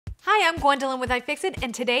Hi, I'm Gwendolyn with iFixit,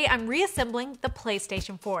 and today I'm reassembling the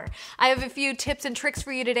PlayStation 4. I have a few tips and tricks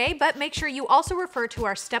for you today, but make sure you also refer to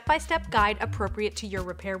our step-by-step guide appropriate to your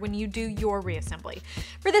repair when you do your reassembly.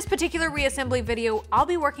 For this particular reassembly video, I'll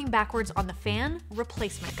be working backwards on the fan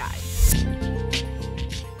replacement guide.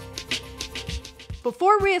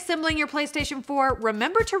 Before reassembling your PlayStation 4,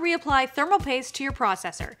 remember to reapply thermal paste to your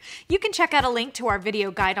processor. You can check out a link to our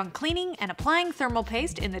video guide on cleaning and applying thermal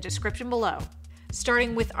paste in the description below.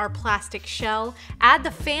 Starting with our plastic shell, add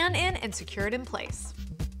the fan in and secure it in place.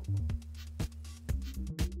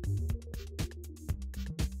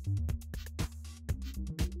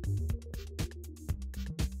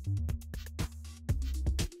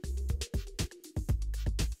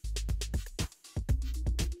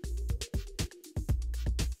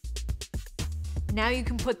 Now you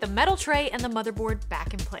can put the metal tray and the motherboard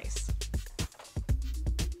back in place.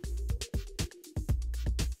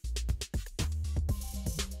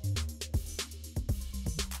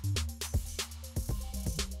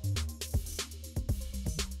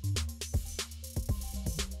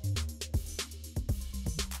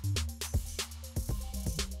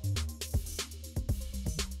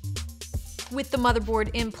 With the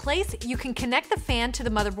motherboard in place, you can connect the fan to the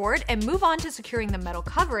motherboard and move on to securing the metal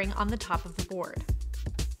covering on the top of the board.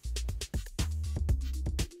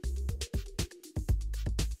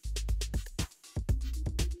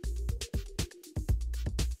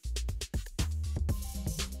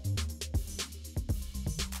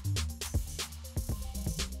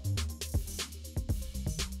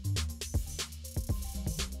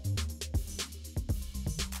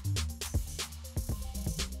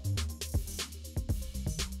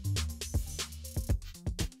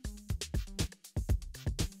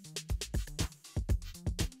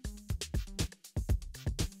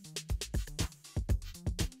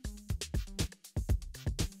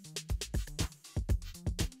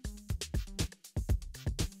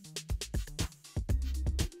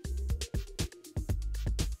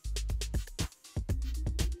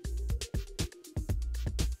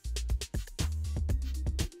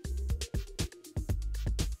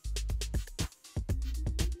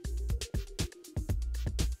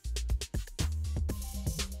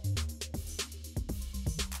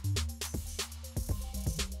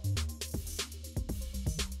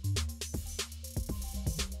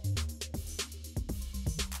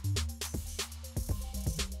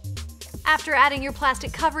 After adding your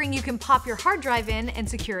plastic covering, you can pop your hard drive in and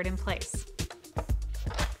secure it in place.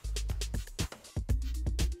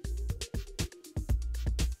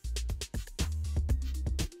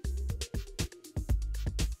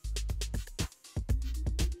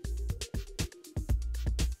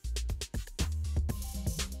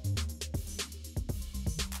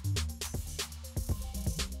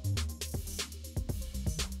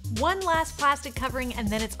 One last plastic covering and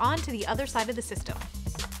then it's on to the other side of the system.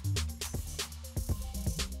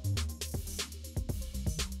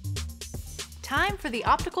 Time for the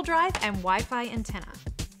optical drive and Wi-Fi antenna.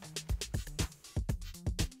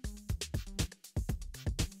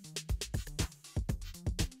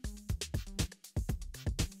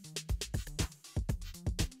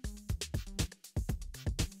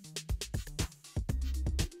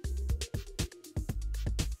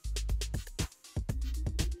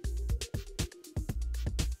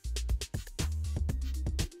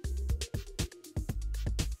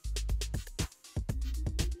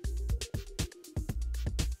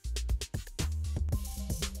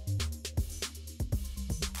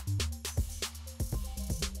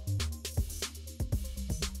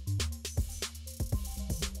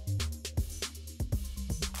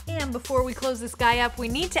 And before we close this guy up, we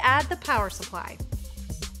need to add the power supply.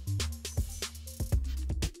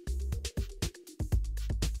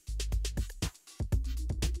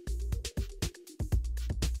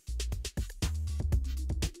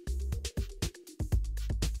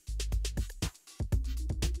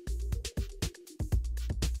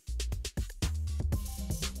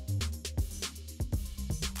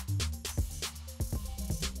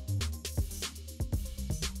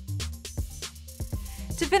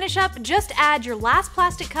 To finish up, just add your last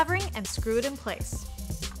plastic covering and screw it in place.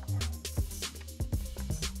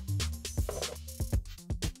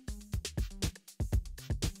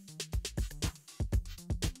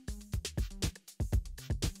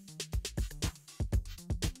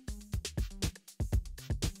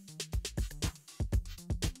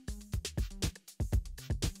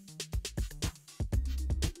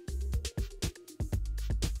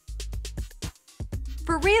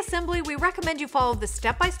 For reassembly, we recommend you follow the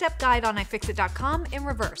step-by-step guide on iFixit.com in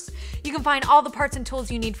reverse. You can find all the parts and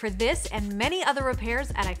tools you need for this and many other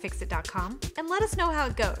repairs at iFixit.com, and let us know how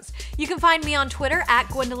it goes. You can find me on Twitter at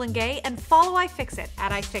Gwendolyn Gay and follow iFixit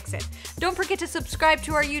at iFixit. Don't forget to subscribe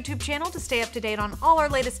to our YouTube channel to stay up to date on all our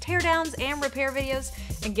latest teardowns and repair videos,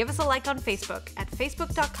 and give us a like on Facebook at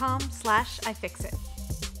facebook.com/iFixit.